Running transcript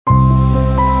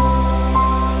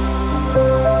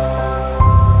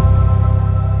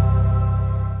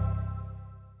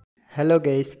Hello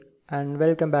guys and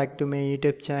welcome back to my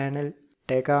YouTube channel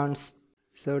Tech.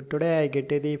 So today I get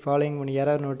the following one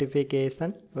error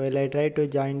notification while I try to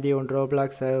join the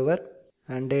Roblox server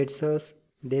and it shows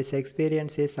this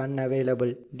experience is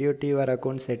unavailable due to your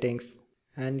account settings.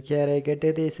 And here I get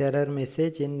this error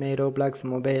message in my Roblox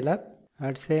mobile app.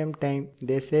 At same time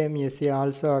the same issue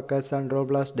also occurs on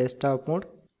Roblox desktop mode.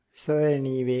 So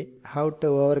anyway, how to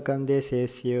overcome this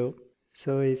issue?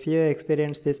 So if you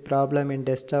experience this problem in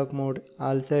desktop mode,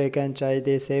 also you can try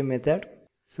the same method.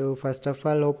 So first of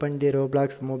all, open the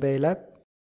Roblox mobile app.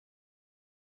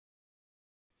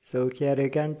 So here you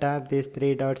can tap this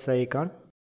three dots icon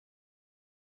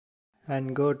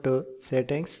and go to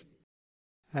settings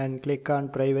and click on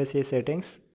privacy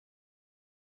settings.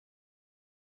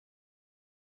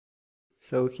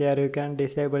 So here you can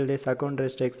disable this account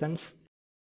restrictions.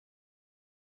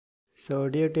 So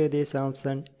due to this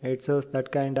option, it shows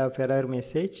that kind of error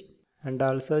message, and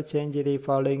also change the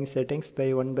following settings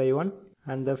by one.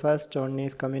 And the first one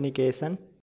is communication.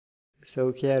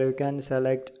 So here you can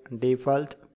select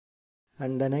default,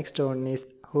 and the next one is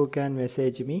who can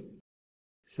message me.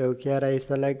 So here I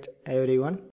select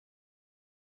everyone,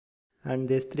 and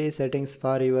these three settings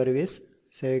for your wish,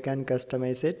 so you can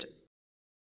customize it,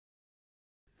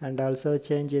 and also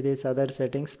change these other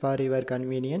settings for your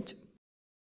convenience.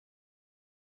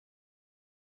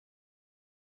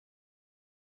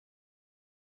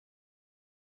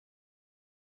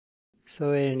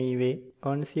 So anyway,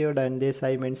 once you done this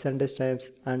I mentioned the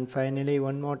steps, and finally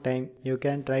one more time you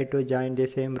can try to join the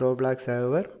same Roblox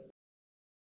server.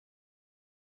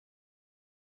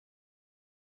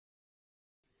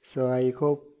 So I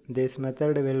hope this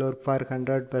method will work for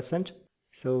 100%.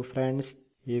 So friends,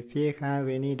 if you have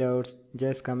any doubts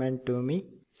just comment to me.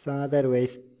 So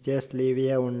otherwise just leave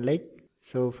a one like.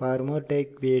 So for more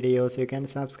tech videos you can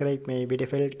subscribe my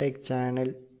beautiful tech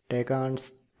channel Tech.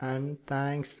 And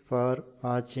thanks for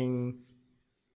watching.